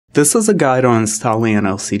This is a guide on installing an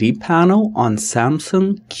LCD panel on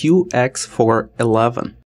Samsung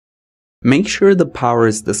QX411. Make sure the power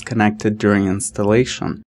is disconnected during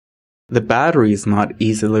installation. The battery is not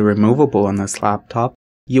easily removable on this laptop.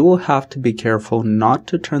 You will have to be careful not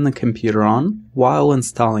to turn the computer on while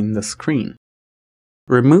installing the screen.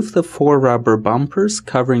 Remove the 4 rubber bumpers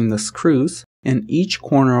covering the screws in each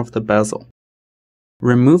corner of the bezel.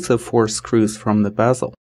 Remove the 4 screws from the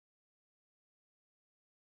bezel.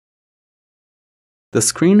 The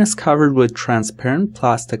screen is covered with transparent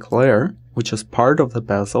plastic layer, which is part of the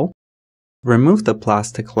bezel. Remove the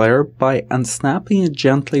plastic layer by unsnapping it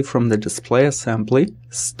gently from the display assembly,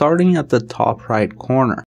 starting at the top right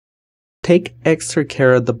corner. Take extra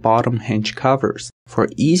care at the bottom hinge covers. For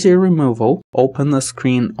easier removal, open the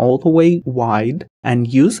screen all the way wide and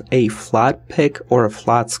use a flat pick or a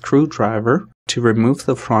flat screwdriver to remove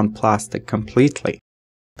the front plastic completely.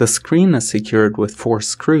 The screen is secured with 4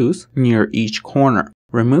 screws near each corner.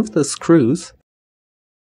 Remove the screws.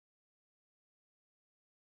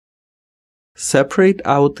 Separate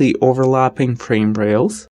out the overlapping frame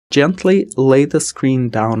rails. Gently lay the screen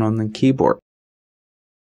down on the keyboard.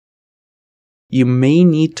 You may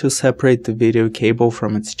need to separate the video cable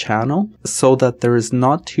from its channel so that there is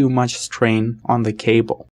not too much strain on the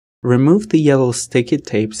cable. Remove the yellow sticky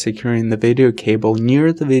tape securing the video cable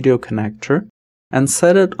near the video connector and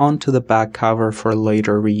set it onto the back cover for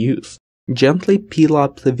later reuse. Gently peel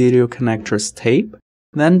up the video connector's tape,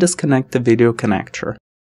 then disconnect the video connector.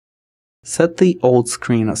 Set the old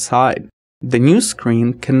screen aside. The new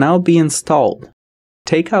screen can now be installed.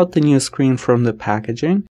 Take out the new screen from the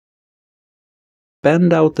packaging,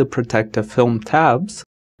 bend out the protective film tabs,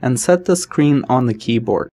 and set the screen on the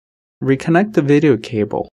keyboard. Reconnect the video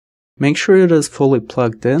cable. Make sure it is fully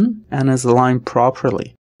plugged in and is aligned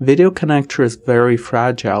properly. Video connector is very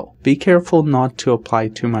fragile. Be careful not to apply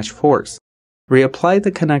too much force. Reapply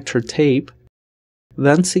the connector tape,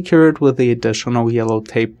 then secure it with the additional yellow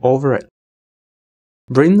tape over it.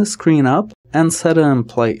 Bring the screen up and set it in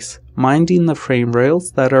place, minding the frame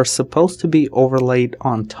rails that are supposed to be overlaid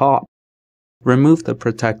on top. Remove the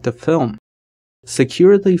protective film.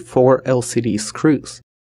 Secure the 4 LCD screws.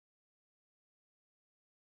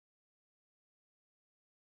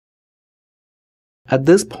 At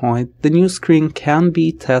this point, the new screen can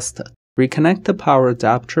be tested. Reconnect the power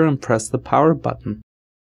adapter and press the power button.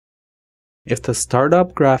 If the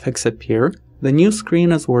startup graphics appear, the new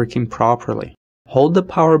screen is working properly. Hold the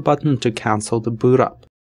power button to cancel the boot up.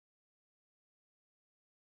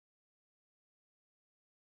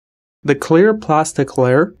 The clear plastic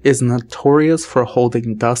layer is notorious for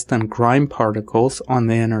holding dust and grime particles on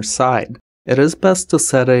the inner side. It is best to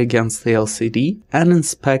set it against the LCD and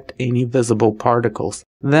inspect any visible particles.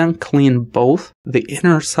 Then clean both the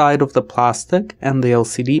inner side of the plastic and the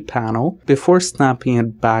LCD panel before snapping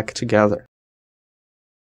it back together.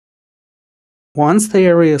 Once the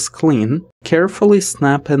area is clean, carefully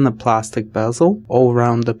snap in the plastic bezel all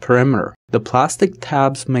around the perimeter. The plastic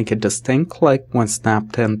tabs make a distinct click when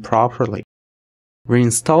snapped in properly.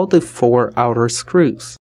 Reinstall the 4 outer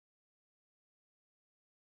screws.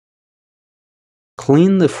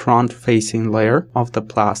 Clean the front-facing layer of the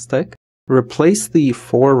plastic, replace the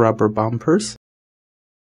 4 rubber bumpers,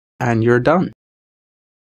 and you're done.